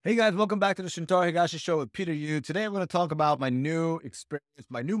Hey guys, welcome back to the Shintaro Higashi Show with Peter Yu. Today I'm going to talk about my new experience,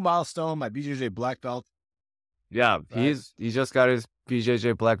 my new milestone, my BJJ black belt. Yeah, Right? he just got his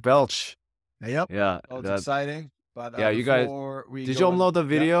BJJ black belt. Yep. Yeah, Oh, it's that exciting. But you guys before we did you go in, upload the yeah,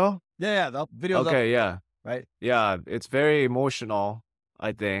 video? the video's up. Okay, yeah. Right? Yeah, it's very emotional,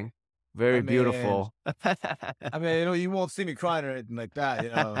 I think. I Very mean, beautiful. you won't see me crying or anything like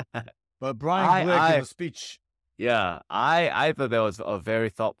that. But Brian I Glick in I the speech, yeah, I thought that was a very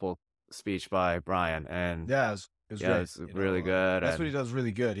thoughtful speech by Brian, and yeah, it was yeah, great. it's really good. That's what he And does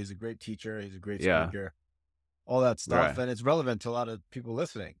really good. He's a great teacher. He's a great yeah, speaker. All that stuff, right. and it's relevant to a lot of people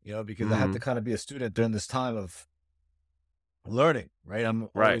listening. Because I had to Hmm. kind of be a student during this time of learning, right? I'm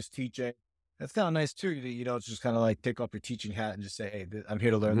Right. always teaching. That's kind of nice too. It's just kind of like take off your teaching hat and just say, "Hey, I'm here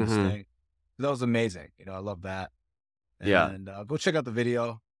to learn this Hmm. thing." That was amazing. I love that. Yeah. And go check out the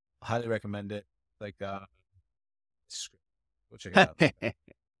video. Highly recommend it. Like, go check it out.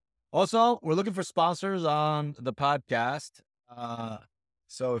 Also, we're looking for sponsors on the podcast. Uh,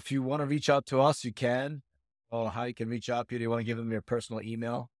 so if you want to reach out to us, you can. Oh, how you can reach out, Peter? You want to give them your personal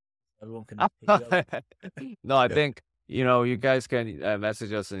email? Everyone can hit you up. No, I think, you guys can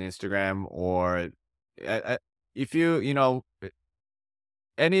message us on Instagram or uh, if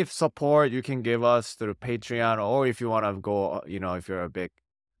any support you can give us through Patreon, or if you want to go, if you're a big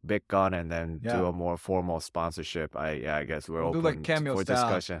gun and then do Yeah. a more formal sponsorship, I guess we're We'll do like open cameo for style.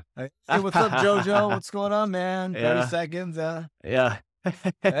 discussion. Hey, what's up, Jojo? What's going on, man? 30 Yeah, seconds. yeah.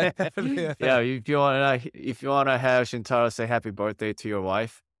 Yeah, if you wanna have Shintaro say happy birthday to your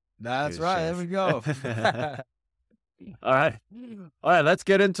wife, That's here's a right. There chance. we go. All right. All right, let's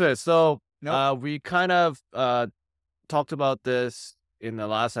get into it. So, Nope. we kind of talked about this in the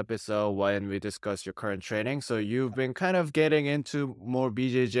last episode when we discussed your current training. So, you've been kind of getting into more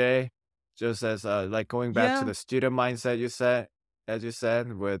BJJ, just as like going back to Yeah. the student mindset you said, as you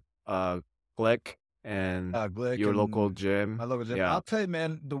said, with Click and Glick your local and my gym. local gym. Yeah. I'll tell you,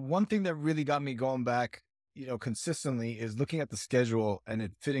 man, the one thing that really got me going back, consistently is looking at the schedule and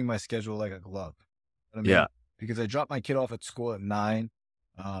it fitting my schedule like a glove. You know what I Yeah. mean? Because I dropped my kid off at school at 9,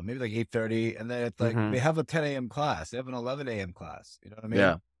 maybe like 8:30, and then it's like they Hmm. have a 10 a.m. class, they have an 11 a.m. class. You know what I mean?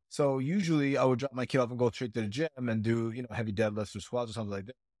 Yeah. So usually I would drop my kid off and go straight to the gym and do, heavy deadlifts or squats or something like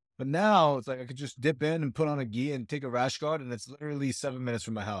that. But now it's like I could just dip in and put on a gi and take a rash guard, and it's literally 7 minutes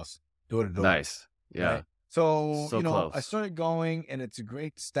from my house, door to door. Nice. Yeah. Right. So, So I close. started going and it's a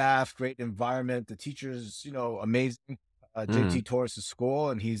great staff, great environment. The teacher's, amazing. JT Mhm. Torres' school,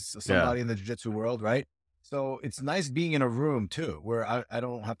 and he's Yeah. somebody in the jiu-jitsu world, right? So it's nice being in a room too, where I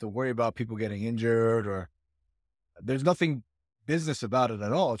don't have to worry about people getting injured, or there's nothing business about it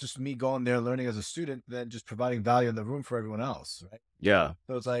at all. It's just me going there, learning as a student, then just providing value in the room for everyone else, right? Yeah.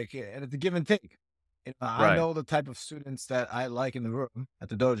 So it's like, and it's a give and take. I Right. know the type of students that I like in the room at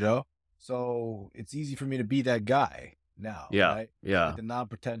the dojo. So it's easy for me to be that guy now, Yeah. right? Like Yeah. the non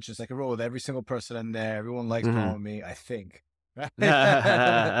pretentious. I can roll with every single person in there. Everyone likes going Mhm. with me, I think. Right?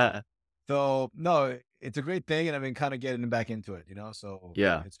 So, no, it's a great thing. And I've been kind of getting back into it, So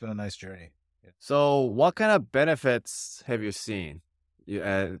Yeah. it's been a nice journey. Yeah. So, what kind of benefits have you seen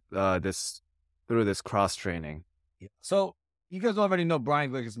this through this cross training? Yeah. So you guys already know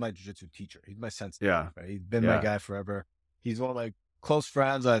Brian Glick is my jiu-jitsu teacher. He's my sensei, Yeah. right? He's been my Yeah. guy forever. He's one of my close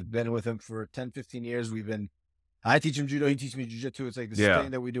friends. I've been with him for 10, 15 years. I teach him judo. He teaches me jiu-jitsu. It's like this Yeah.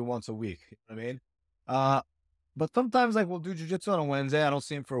 thing that we do once a week. You know what I mean? Uh, but sometimes like we'll do jiu-jitsu on a Wednesday. I don't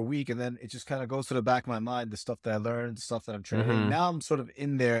see him for a week. And then it just kind of goes to the back of my mind, the stuff that I learned, the stuff that I'm training. Mhm. Now I'm sort of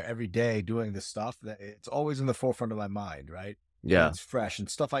in there every day doing this stuff that it's always in the forefront of my mind, right? And Yeah. it's fresh. And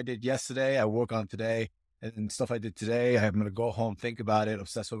stuff I did yesterday, I work on today, and stuff I did today, I'm going to go home, think about it,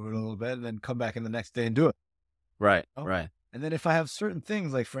 obsess over it a little bit, and then come back in the next day and do it. Right. You know? Right. And then if I have certain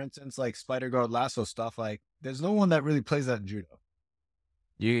things, like for instance, like spider guard lasso stuff, like there's no one that really plays that in judo.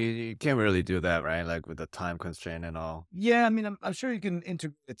 You can't really do that, right? Like with the time constraint and all. Yeah, I mean, I'm sure you can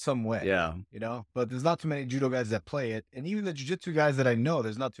integrate it some way, Yeah. but there's not too many judo guys that play it. And even the jiu-jitsu guys that I know,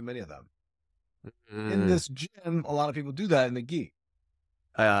 there's not too many of them. In Mm. this gym, a lot of people do that in the gi.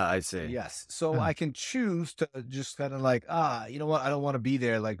 I see. Yes. So I can choose to just kind of like, you know what? I don't want to be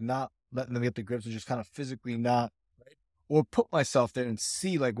there, like not letting them get the grips, or just kind of physically not, right? Or put myself there and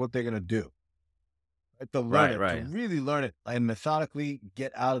see like what they're going to do, right? To learn Right. it, to Right. really learn it and methodically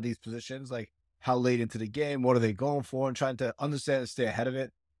get out of these positions. Like how late into the game, what are they going for, and trying to understand and stay ahead of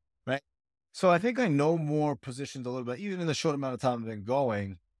it, right? So I think I know more positions a little bit, even in the short amount of time I've been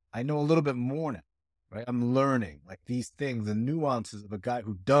going. I know a little bit more now, right? I'm learning like these things, the nuances of a guy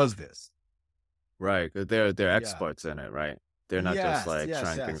who does this. Right. 'Cause they're Yeah. experts in it, right? They're not just Yes, like yes,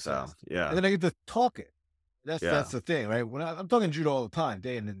 trying yes, things out. yes. And Yeah. then I get to talk it. That's Yeah. the thing, right? When I'm talking judo all the time,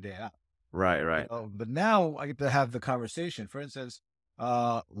 day in and day out. Right, right. But now I get to have the conversation. For instance,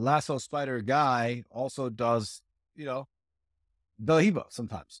 lasso spider guy also does, you know, Belahiva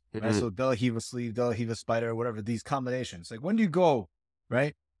sometimes, right? Mhm. So Belahiva sleeve, Belahiva spider, whatever, these combinations. Like when do you go,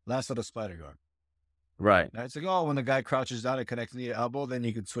 right? Lasso to spider guard. Right. Right? It's like, oh, when the guy crouches down and connects knee to elbow, then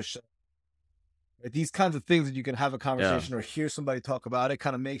you can switch. Right? These kinds of things that you can have a Yeah. conversation or hear somebody talk about it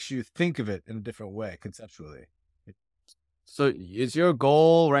kind of makes you think of it in a different way conceptually. So is your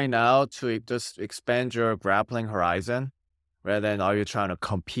goal right now to just expand your grappling horizon? Rather than are you trying to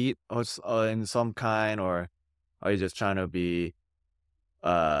compete or in some kind, or are you just trying to be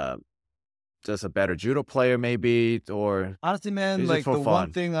uh just a better judo player maybe, or Honestly, man, it's just like for the one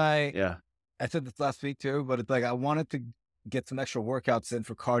fun? thing Yeah. I said this last week too, but it's like I wanted to get some extra workouts in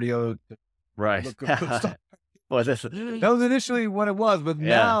for cardio to Right. look good for stuff. Well, this That was initially what it was, but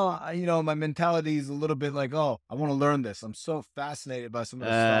yeah. now, my mentality is a little bit like, oh, I want to learn this. I'm so fascinated by some of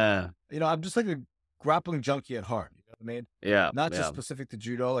the stuff. Uh, I'm just like a grappling junkie at heart. You know what I mean? yeah, Not just yeah, specific to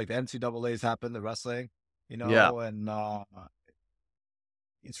judo, like the NCAA's happened, the wrestling, yeah. and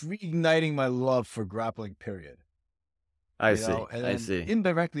it's reigniting my love for grappling. Period. I see. And I then see.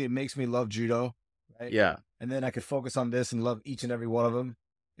 indirectly, it makes me love judo, right? Yeah. And then I could focus on this and love each and every one of them.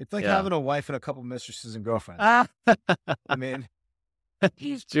 It's like Yeah. having a wife and a couple mistresses and girlfriends. Ah. I mean,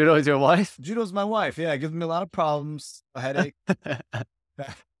 Judo is your wife? judo's my wife. Yeah, it gives me a lot of problems, a headache.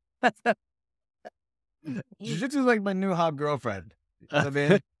 Jiu-jitsu is like my new hot girlfriend. You know what I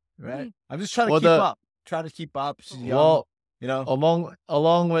mean? Right? I'm just trying to well, keep the up. Try to keep up. She's young, well, you know?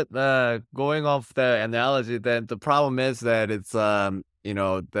 along with going off the analogy, then the problem is that it's the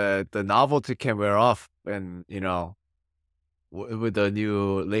novelty can wear off when with the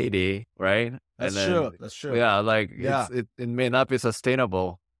new lady, right? And That's then true. That's true. yeah, like Yeah. it may not be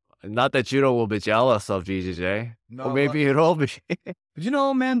sustainable. Not that judo will be jealous of BJJ, or No, maybe it'll be.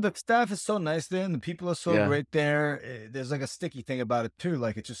 but man, the staff is so nice there and the people are so Yeah, great there. There's like a sticky thing about it too.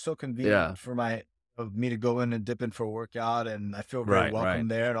 Like it's just so yeah, convenient for of me to go in and dip in for a workout and I feel very right, right, welcome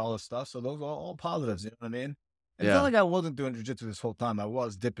there and all this stuff. So those are all positives, you know what I mean? And it's not yeah, like I wasn't doing jujitsu this whole time. I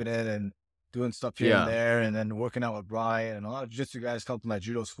was dipping in and doing stuff here and yeah, there and then working out with Brian and a lot of jujitsu guys come to my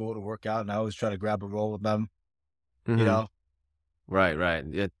judo school to work out and I always try to grab a roll with them, you hmm know? right, right.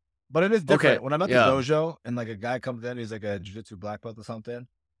 Yeah, But it is okay, different. When I'm at the yeah, dojo and like a guy comes in, he's like a jiu-jitsu black belt or something,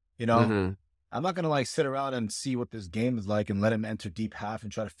 you know, hmm I'm not gonna like sit around and see what this game is like and let him enter deep half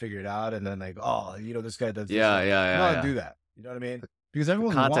and try to figure it out. And then like, oh, this guy does this. yeah, yeah, I'm not yeah, gonna yeah. do that. You know what I mean? Because The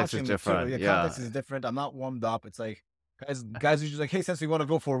everyone's context is watching me too. different. Yeah, Yeah, context is different. I'm not warmed up. It's like guys are just like, hey, since we want to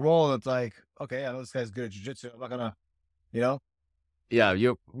go for a roll, and it's like, okay, I know this guy's good at jiu-jitsu. I'm not gonna, you know, yeah.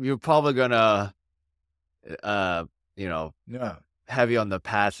 You're probably gonna uh you know yeah. heavy on the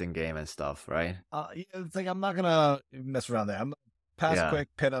passing game and stuff, right? Yeah, it's like I'm not gonna mess around there. I'm gonna pass Yeah, quick,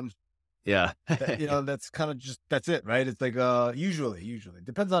 pin him, yeah, that's kind of just that's it, right? It's like usually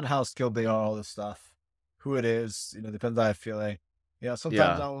depends on how skilled they are, all this stuff, who it is, depends on how I feel like. Sometimes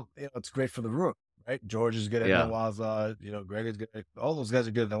yeah, I'll it's great for the room, right? George is good at yeah, Nawaza, Greg is good all those guys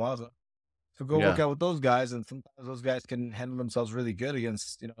are good at Nawaza. So go work yeah, out with those guys and sometimes those guys can handle themselves really good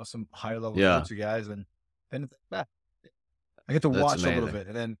against, some higher level yeah. jiu-jitsu guys and then it's like, I get to That's watch a little amazing. bit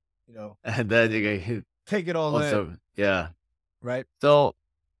and then, And then you get take it all in, also, yeah. right? So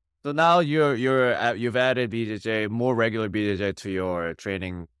now you've added BJJ, more regular BJJ to your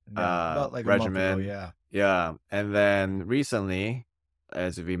training Yeah, about like a month ago, regimen. yeah. Yeah. And then recently,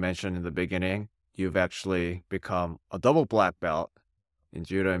 as we mentioned in the beginning, you've actually become a double black belt in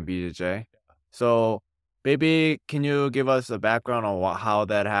judo and BJJ. So maybe can you give us a background on how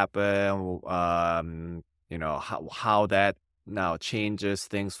that happened? How that now changes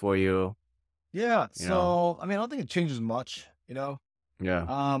things for you, Yeah. you know? So, I don't think it changes much, Yeah.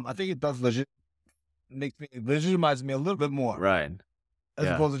 I think it does legitimize me a little bit more Right. as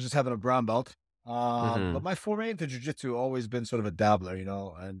Yeah. opposed to just having a brown belt. But Mhm. my foray into jujitsu always been sort of a dabbler,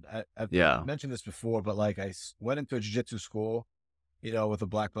 and I've Yeah. mentioned this before, but like went into a jujitsu school, with a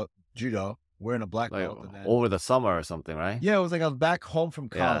black belt judo, wearing a black Like, belt. And then, over the summer or something, right? yeah, it was like I was back home from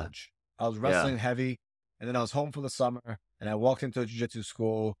Yeah. college. I was Yeah. wrestling heavy and then I was home for the summer and I walked into a jujitsu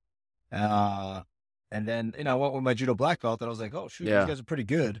school. Uh, and then, I went with my judo black belt and I was like, oh, shoot, these Yeah. guys are pretty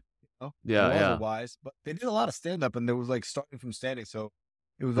good, Yeah, Nawaza yeah. wise, but they did a lot of stand up and there was like starting from standing. So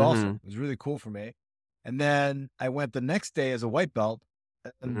it was awesome. Mhm. It was really cool for me. And then I went the next day as a white belt.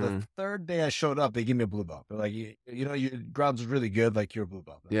 And the Mhm. third day I showed up, they gave me a blue belt. They're like, your ground's really good. Like you're a blue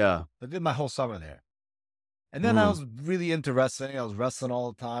belt. Yeah. I did my whole summer there. And then I Mhm. was really into wrestling. I was wrestling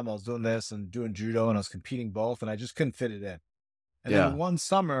all the time. I was doing this and doing judo and I was competing both and I just couldn't fit it in. And then Yeah. one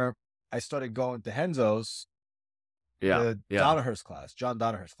summer, I started going to Henzo's Yeah. Yeah. Donahur's class, John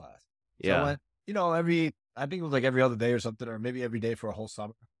Donahur's class. So I Yeah. went, I think it was like every other day or something, or maybe every day for a whole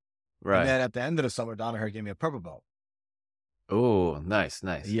summer. And Right. then at the end of the summer, Donaher gave me a purple belt. Oh, nice,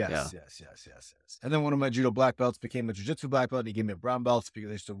 nice. Yeah. Yes. And then one of my judo black belts became a jiu-jitsu black belt. And he gave me a brown belt because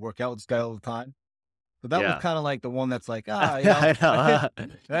I used to work out with this guy all the time. So that was Yeah. kind of like the one that's like, I know.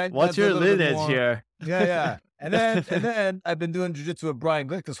 right? What's That's a your little bit lineage more. here? Yeah. And then I've been doing jiu-jitsu with Brian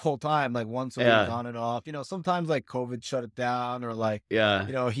Glick this whole time, like once a week Yeah. on and off. Sometimes like COVID shut it down, or like,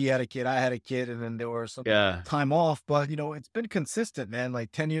 Yeah. he had a kid, I had a kid, and then there were some Yeah. time off. But it's been consistent, man.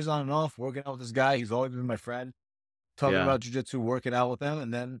 Like 10 years on and off, working out with this guy. He's always been my friend, talking Yeah. about jiu-jitsu, working out with him.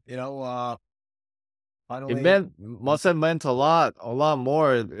 And then, It finally, must have meant a lot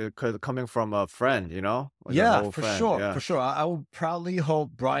more coming from a friend, like an yeah, old for friend. sure. For Yeah. sure. I will proudly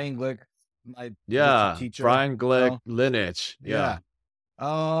hold Brian Glick, my jiu-jitsu Yeah. teacher, Brian you Glick know? lineage. Yeah.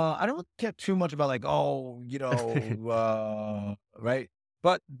 Yeah. I don't care too much about like, right.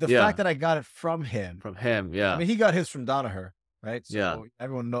 But the fact Yeah. that I got it from him, From him. I Yeah. mean, he got his from Donaher, right? Yeah. So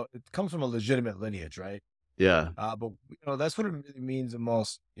everyone know it comes from a legitimate lineage, right? Yeah. But that's what it really means the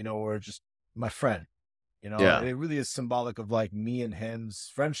most, we're just my friend, Yeah. it really is symbolic of like me and him's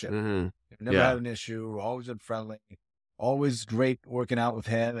friendship. Hmm. We've never had Yeah. an issue. We're always been friendly. Always great working out with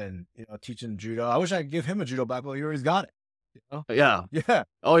him and teaching judo. I wish I could give him a judo black belt. He always got it. Yeah. Yeah,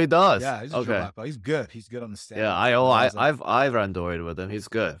 Oh, he does. yeah. He's a judo Okay. black belt. He's good. He's good on the stand. Yeah. I've run Doid with him. He's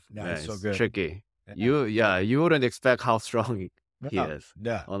good. Yeah, Yeah. he's so It's good. tricky. Yeah. You wouldn't expect how strong he Yeah. is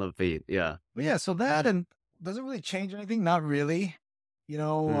Yeah. on the feet. Yeah. But yeah, so that and doesn't really change anything. Not really.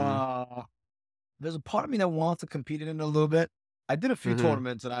 Hmm. There's a part of me that wants to compete in it a little bit. I did a few Hmm.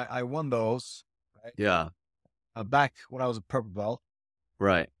 tournaments and I won those, right? Yeah. Back when I was a purple belt,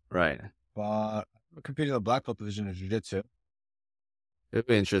 Right. Right. but I competed in the black belt division in jiu-jitsu. It'd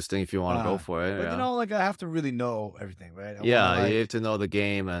be interesting if you want to go for it. But Yeah. like I have to really know everything, right? I Yeah. wanna, You like, have to know the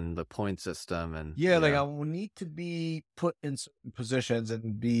game and the point system and yeah, like I will need to be put in certain positions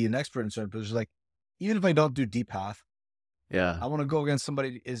and be an expert in certain positions. Like even if I don't do deep half, I yeah. want to go against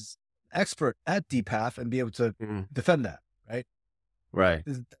somebody who is expert at deep half and be able to Mhm. defend that, right? Right.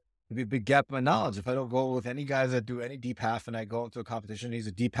 There's be a big gap in my knowledge. If I don't go with any guys that do any deep half and I go into a competition, and he's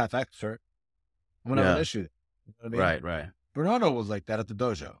a deep half expert, I'm gonna have an Yeah. issue. You know what I mean? Right. Right. Bernardo was like that at the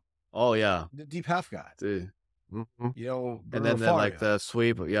dojo. Oh yeah. The deep half guy. Dude. Mhm. And Bernardo then like Faria. the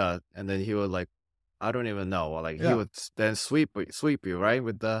sweep, yeah. And then he would like, I don't even know. Like he Yeah. would then sweep you, right?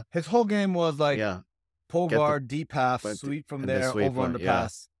 With the His whole game was like yeah, pull get the guard, deep half, but sweep from and then there, sweep over on. under Yeah.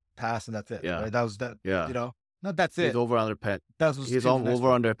 pass, and that's it. Yeah. Right? That was that. Yeah. Not that's His it. over under pet. That's what His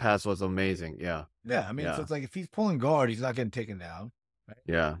over under pass was amazing. Yeah. Yeah, I mean, so Yeah. it's like if he's pulling guard, he's not getting taken down. Right?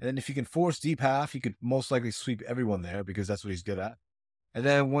 Yeah. And then if he can force deep half, he could most likely sweep everyone there because that's what he's good at. And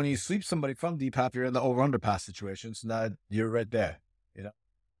then when you sweep somebody from deep half, you're in the over under pass situation. So now you're right there.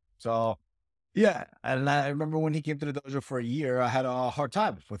 So yeah. And I remember when he came to the dojo for a year, I had a hard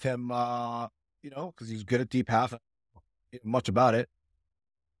time with him, because he's good at deep half, much about it.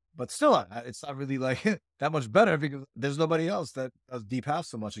 But still, it's not really like that much better because there's nobody else that does deep half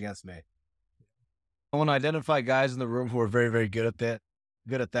so much against me. I want to identify guys in the room who are very, very good at that,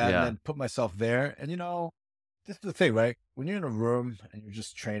 and Yeah. then put myself there. And this is the thing, right? When you're in a room and you're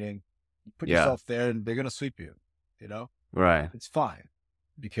just training, you put Yeah. yourself there, and they're gonna sweep you. Right. It's fine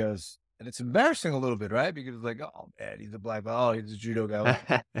and it's embarrassing a little bit, right? Because it's like, oh man, he's a black belt, oh, he's a judo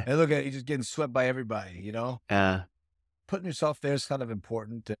guy, and look at he's just getting swept by everybody. Yeah. Putting yourself there is kind of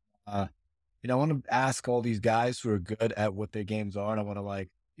important. I want to ask all these guys who are good at what their games are, and I want to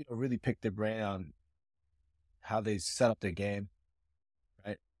really pick their brain on how they set up their game.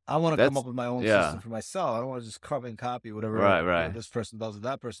 Right? I want to come up with my own system for myself. I don't want to just carbon copy whatever Right. this person does or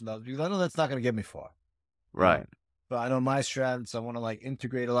that person does because I know that's not going to get me far. Right. But I know my strengths. I want to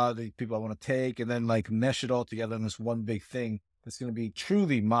integrate a lot of the people I want to take and then mesh it all together in this one big thing that's going to be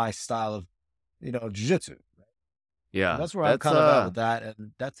truly my style of, jiu-jitsu. Yeah. And that's where I'm kind of at with that.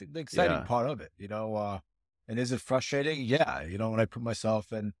 And that's the exciting part of it, and is it frustrating? Yeah. When I put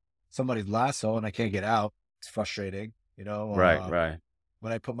myself in somebody's lasso and I can't get out, it's frustrating, Right.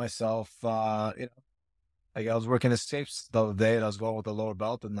 when I put myself, like I was working escapes the other day and I was going with the lower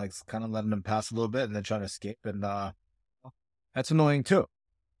belt and kind of letting them pass a little bit and then trying to escape. And, that's annoying too.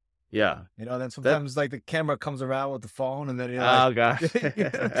 Yeah. Then sometimes the camera comes around with the phone and then, Oh gosh.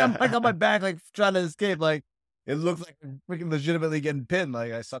 I'm on my back, trying to escape. It looks like I'm freaking legitimately getting pinned.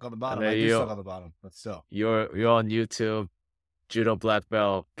 I suck on the bottom. I do suck on the bottom, but still. You're on YouTube. Judo black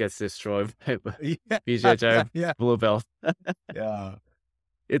belt gets destroyed by Yeah. BJJ Yeah. blue belt. Yeah.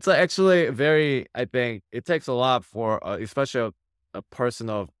 It's actually very. I think it takes a lot for, especially a person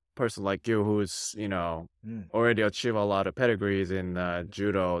of person like you who's, Mm. already achieved a lot of pedigrees in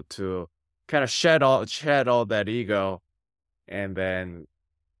judo to kind of shed all that ego and then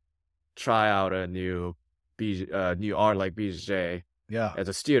try out a new art like BJJ Yeah. as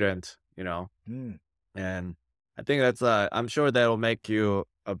a student, Mm. and I think that's I'm sure that'll make you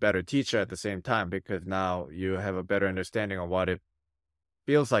a better teacher at the same time because now you have a better understanding of what it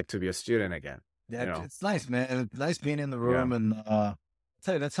feels like to be a student again, Yeah, you know? it's nice, man. And it's nice being in the Yeah. room and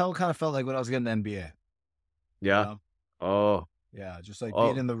tell you that's how it kind of felt like when I was getting the NBA. You Yeah. know? Oh. Yeah, just like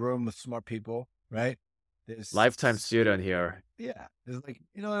being Oh, in the room with smart people, right? There's lifetime student here. yeah, there's like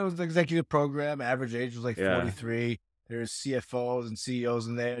it was the executive program. Average age was like Yeah. 43. There's CFOs and CEOs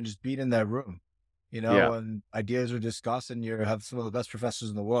in there, and just being in that room, Yeah. and ideas are discussed, and you have some of the best professors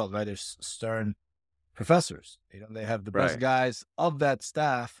in the world, right? There's stern professors. They have the best Right. guys of that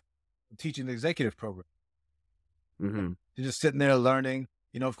staff teaching the executive program. Mhm. You're just sitting there learning.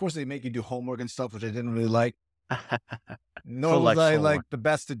 Of course they make you do homework and stuff, which I didn't really like. Nor So was much I homework. like the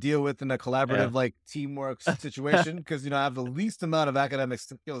best to deal with in a Yeah. collaborative like teamwork situation because I have the least amount of academic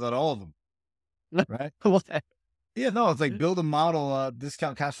skills out of all of them, right? What? Yeah, no, it's like build a model,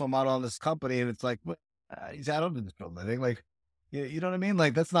 discount cash flow model on this company, and it's like, what? I don't do this for a living. Like, you know what I mean?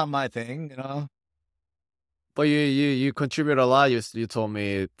 Like, that's not my thing. But you contribute a lot, you told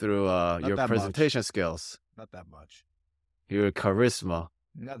me, through, Not your that much. presentation skills, Not that much. your charisma.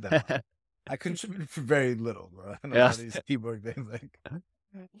 Not that much. I contributed for very little, bro. I know Yeah. all these teamwork things. Like,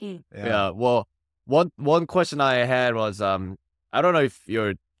 yeah. Yeah, well, one question I had was, I don't know if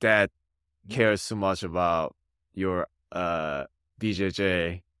your dad Mm. cares too much about your,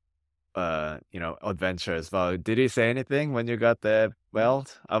 BJJ, adventures, but did he say anything when you got the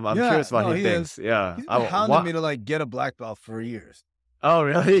belt? I'm Yeah, curious what no, he he is. thinks. Yeah. He's I been hounding me what? to like get a black belt for years. Oh,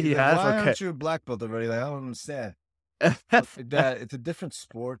 really? He's He like, has? "Why Okay. aren't you a black belt already?" Like, I don't understand. Like, Dad, it's a different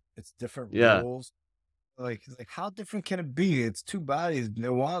sport. It's different Yeah. rules. Like, he's like, how different can it be? It's two bodies.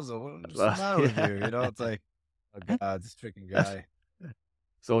 Newaza. What's the Well, matter with you? It's like, oh God, this freaking yeah. guy.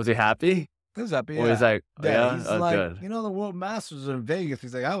 So was he happy? He was happy, Or he's yeah. like, "Oh, Yeah, yeah? he's Oh, like, good." the World Masters are in Vegas.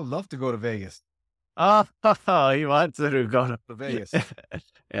 He's like, I would love to go to Vegas. Oh, he wants to go to To Vegas.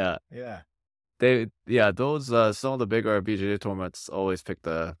 Yeah. Yeah. Those, some of the bigger BJJ tournaments always pick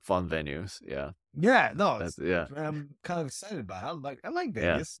the fun venues. Yeah. Yeah, no, That's it's yeah. man, I'm kind of excited about it. I like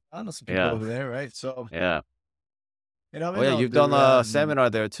Yeah. Vegas. I know some people Yeah. over there, right? So, Yeah. Oh, maybe yeah, I'll you've do done that a and seminar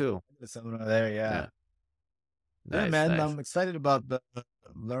there too. the seminar there, yeah. Yeah. Yeah, Nice, man, nice. I'm excited about the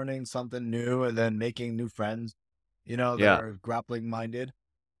learning something new and then making new friends, that Yeah. are grappling minded.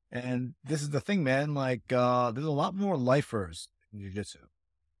 And this is the thing, man. Like, there's a lot more lifers in jiu-jitsu,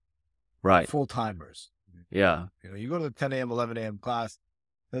 Right. full timers. Yeah. You go to the 10 a.m., 11 a.m. class,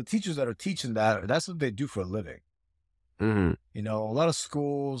 the teachers that are teaching that's what they do for a living. Mhm. A lot of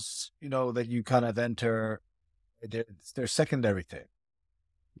schools, that you kind of enter, it's their secondary thing.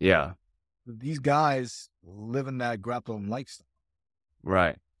 Yeah. These guys live in that grappling lifestyle.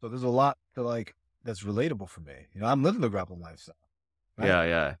 Right. So there's a lot to like that's relatable for me. I'm living the grappling lifestyle. Right? Yeah,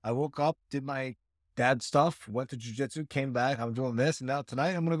 yeah. I woke up, did my dad stuff, went to jujitsu, came back. I'm doing this, and now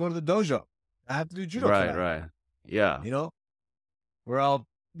tonight I'm gonna go to the dojo. I have to do judo Right, tonight. right. Yeah. We're all,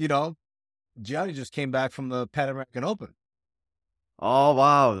 Gianni just came back from the Pan American Open. Oh,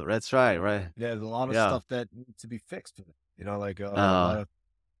 wow. That's right, right. Yeah, there's a lot of Yeah. stuff that needs to be fixed. Like a lot Uh, of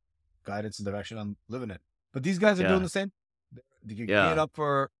guidance and direction. I'm living it. But these guys are doing yeah. the same. You're gearing Yeah. up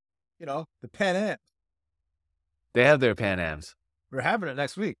for, the Pan Am. They have their Pan Ams. We're having it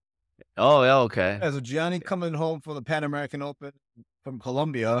next week. Oh, yeah, okay. Yeah, so Gianni coming home from the Pan American Open from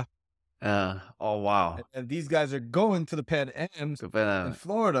Colombia, Oh, wow. and these guys are going to the Pan Ams The Pan in Am.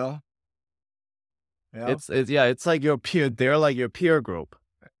 Florida. It's like your peer they're like your peer group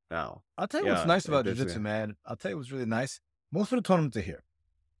now. I'll tell you what's Yeah, nice about basically. jiu-jitsu, man. I'll tell you what's really nice. Most of the tournaments are here.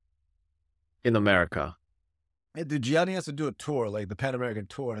 In America. Yeah, dude, Gianni has to do a tour, like the Pan American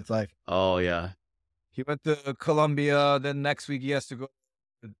tour, and it's like Oh, yeah. he went to Colombia, then next week he has to go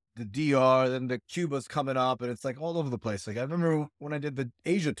to the DR, then the Cuba's coming up, and it's like all over the place. Like I remember when I did the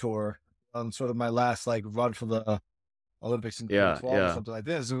Asia tour on sort of my last like run for the Olympics in Yeah, 2012 or yeah. something like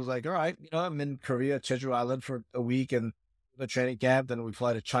this. It was like, all right, I'm in Korea, Jeju Island for a week and the training camp. Then we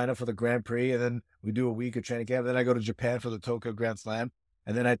fly to China for the Grand Prix, and then we do a week of training camp. Then I go to Japan for the Tokyo Grand Slam,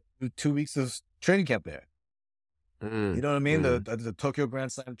 and then I do 2 weeks of training camp there. You know what I mean? Mm. The Tokyo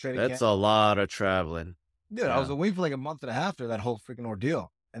Grand Slam training That's camp. a lot of traveling. Dude, I was Yeah. away for like a month and a half for that whole freaking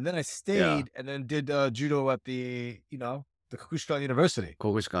ordeal. And then I Yeah. stayed and then did judo at the Kukushika University.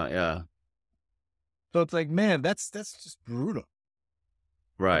 Kokushika, yeah. So it's like, man, that's just brutal. It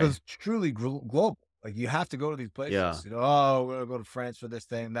Right. was truly global. Like you have to go to these Yeah. places. Oh, we're gonna go to France for this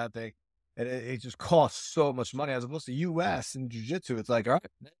thing, that thing, and it just costs so much money. As opposed to U.S. and jiu-jitsu, it's like, all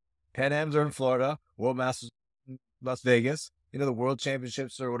right, Pan Am's are in Florida, World Masters in Las Vegas. The World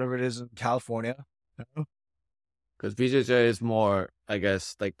Championships or whatever it is in California. Because BJJ is more, I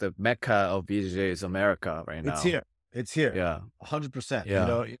guess, like the mecca of BJJ is America right It's now. here. It's here. Yeah. 100%.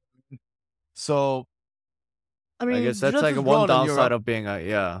 Yeah. So I I guess mean, that's like jiu-jitsu's one growing in downside Europe. of being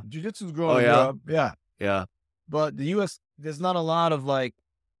yeah. Jiu-jitsu's Oh, growing in yeah. Europe. Yeah. Yeah. But the US, there's not a lot of like,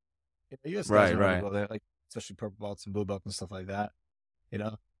 the US guys Right. know how to Right. go there, like especially purple belts and blue belts and stuff like that. You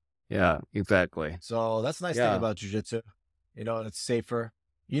know? Yeah. Exactly. So that's the nice thing Yeah. about jiu-jitsu. And it's safer.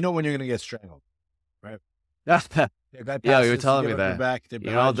 You know when you're gonna get strangled, right? Yeah. A guy Yeah. passes, You're you telling get me up your that. back, they're You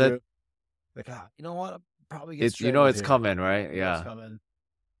know behind that you. Like, you know what? I'll probably get it's strangled it's here. coming, right? It's Yeah. coming.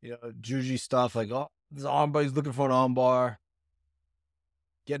 Juji stuff like, oh, this armbar, he's looking for an armbar,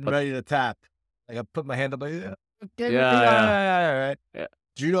 getting But ready to tap. Like I put my hand up like, get ready, yeah. right? Yeah.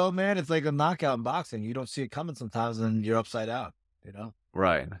 Judo, man, it's like a knockout in boxing. You don't see it coming sometimes, and you're upside down.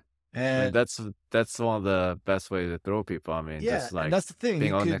 Right. I mean, And that's one of the best ways to throw people. I mean, yeah, just and like that's the thing.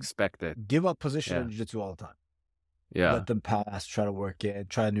 being You could unexpected. give up position Yeah. in jiu-jitsu all the time. Yeah. Let them pass, try to work it,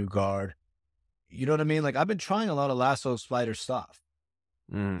 try a new guard. You know what I mean? Like I've been trying a lot of lasso spider stuff.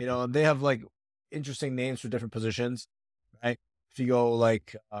 Mm. And they have like interesting names for different positions, right? If you go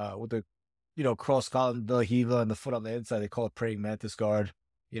like with the cross collar, the Hiva and the foot on the inside, they call it praying mantis guard.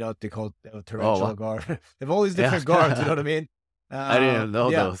 They call it Oh, tarantula wow. guard. They have all these Yeah. different guards. You know what I mean? I didn't even know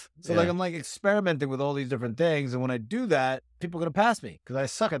Yeah. those. So Yeah. like I'm like experimenting with all these different things, and when I do that, people are gonna pass me because I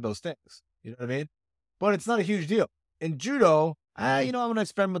suck at those things. You know what I mean? But it's not a huge deal. In judo, I'm gonna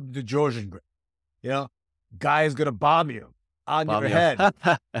experiment with the Georgian grip. Guy is gonna bomb you on your head,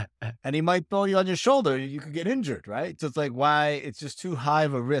 and he might throw you on your shoulder. You could get injured, right? So it's like, why? It's just too high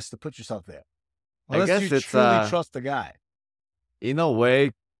of a risk to put yourself there, I unless guess you it's truly trust the guy. in a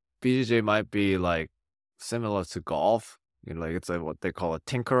way, BJJ might be like similar to golf. Like it's like what they call a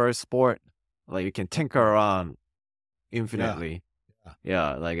tinkerer sport. Like you can tinker around infinitely. Yeah.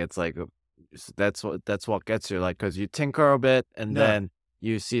 Yeah, like it's like that's what gets you, like, because you tinker a bit and Yeah. then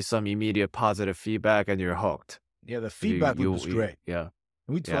you see some immediate positive feedback and you're hooked. Yeah, the feedback loop is great. Yeah,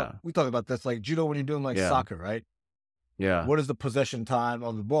 And we talk about this like judo when you're doing like Yeah. soccer, right? yeah, What is the possession time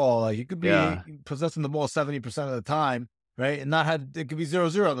of the ball? Like you could be Yeah. possessing the ball 70% of the time, right? And it could be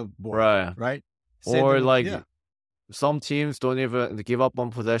 0-0 on the board, right. right? Same Or thing with- like yeah. some teams don't even give up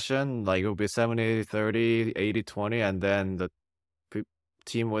on possession. Like it'll be 70-30, 80-20, and then the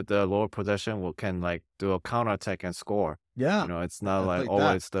team with the lower possession can like do a counterattack and score. Yeah. It's not It's like like that.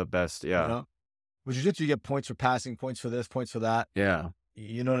 always the best. Yeah, With jiu-jitsu, you get points for passing, points for this, points for that. yeah,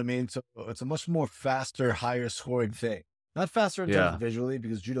 You know what I mean? So it's a much more faster, higher scoring thing. Not faster in terms Yeah. of visually,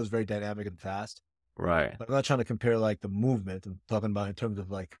 because judo is very dynamic and fast. right, But I'm not trying to compare like the movement. I'm talking about in terms of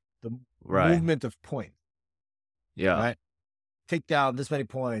like the right, movement of points, yeah, right? Take down this many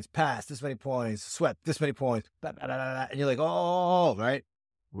points, pass this many points, sweat this many points, blah, blah, blah, blah, blah, and you're like, oh, right?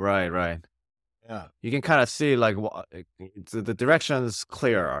 right. Yeah. You can kind of see like the direction is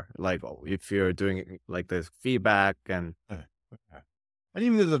clearer. Like if you're doing like the feedback and And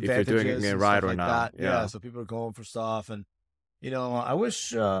even there's you're doing advantages it and right stuff or like not, that. yeah. So people are going for stuff. And, I wish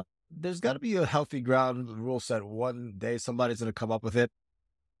there's got to be a healthy ground rule set. One day somebody's going to come up with it.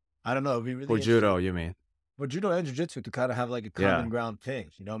 I don't know. It'd be really For judo, you mean? For judo and jiu-jitsu to kind of have like a Yeah. common ground thing,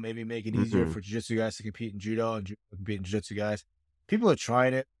 maybe make it easier Mhm. for jiu-jitsu guys to compete in judo and judo to compete in jiu-jitsu guys. People are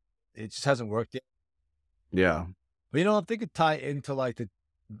trying it. It just hasn't worked yet. Yeah, But if they could tie into like the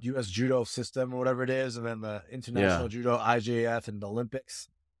U.S. judo system or whatever it is, and then the international judo, IJF, and the Olympics,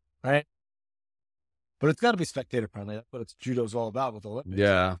 right? But it's got to be spectator friendly. That's what judo's all about with the Olympics.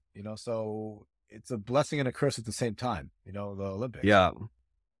 yeah, So it's a blessing and a curse at the same time. The Olympics. yeah.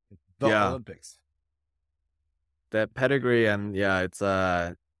 The Yeah. Olympics. That pedigree and it's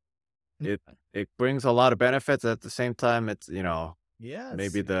it brings a lot of benefits. At the same time, it's Yeah.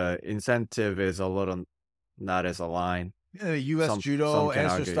 maybe the incentive is a little not as aligned. The U.S. some judo can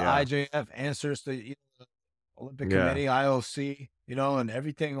answers argue, to yeah. IJF, answers to the Olympic Yeah. Committee, IOC, and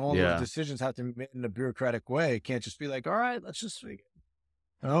everything. All Yeah. those decisions have to be made in a bureaucratic way. It can't just be like, all right, let's just,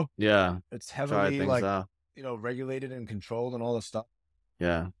 Yeah, it's try heavily things like, out. regulated and controlled and all this stuff.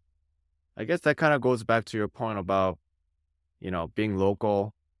 Yeah. I guess that kind of goes back to your point about, being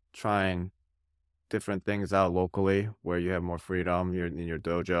local, trying different things out locally where you have more freedom, you're in your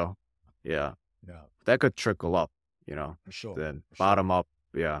dojo. Yeah. Yeah, That could trickle up, for sure. the for sure. bottom up,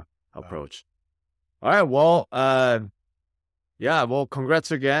 approach. All right. Well, yeah, well, congrats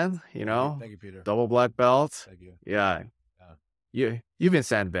again, Thank you, Peter. double black belt. Thank you. Yeah. Yeah. you've been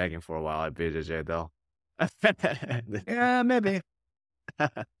sandbagging for a while at BJJ though. Yeah, maybe.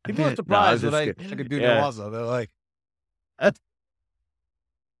 People are No, I was surprised what just I could do yeah. Nawaza. They're like,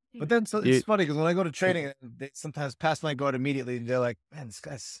 but then so it's You funny because when I go to training, they sometimes pass my guard immediately. And they're like, man, this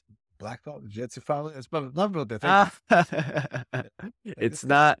guy's black belt jiu-jitsu finally. It's not what they're thinking. ah, Like, it's this guy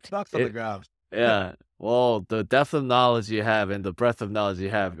not sucks on the it. ground. Yeah. Well, the depth of knowledge you have and the breadth of knowledge you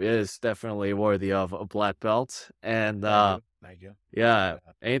have is definitely worthy of a black belt. And Thank you. Thank you. yeah.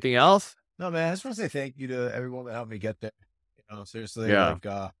 Yeah. Anything else? No, man, I just want to say thank you to everyone that helped me get there. Seriously, Yeah.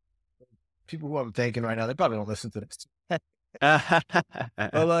 like people who I'm thanking right now, they probably don't listen to this.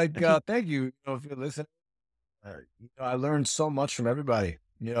 But like, thank you. If you're listening, I learned so much from everybody.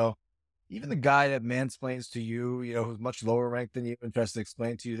 Even the guy that mansplains to you, who's much lower ranked than you and tries to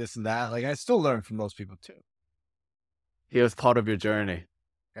explain to you this and that. Like, I still learn from those people too. He was part of your journey.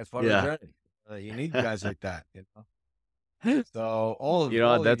 That's part of the Yeah. journey. You need guys like that. So all you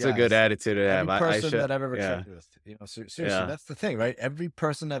That's a good guys, attitude to have. every I person should that I've ever yeah. trained with, seriously, Yeah. that's the thing, right? Every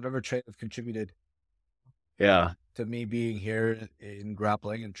person I've ever trained with contributed Yeah. to me being here in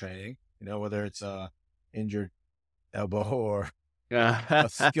grappling and training. Whether it's a injured elbow or a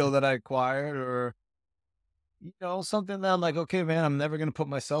skill that I acquired, or something that I'm like, okay, man, I'm never gonna put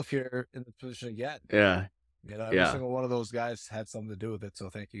myself here in the position again. Yeah. Every Yeah. single one of those guys had something to do with it.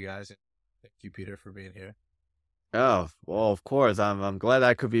 So thank you guys, and thank you, Peter, for being here. Oh, well, of course. I'm glad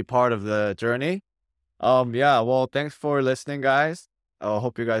I could be part of the journey. Yeah, well, thanks for listening, guys. I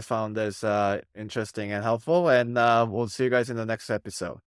hope you guys found this interesting and helpful, and we'll see you guys in the next episode.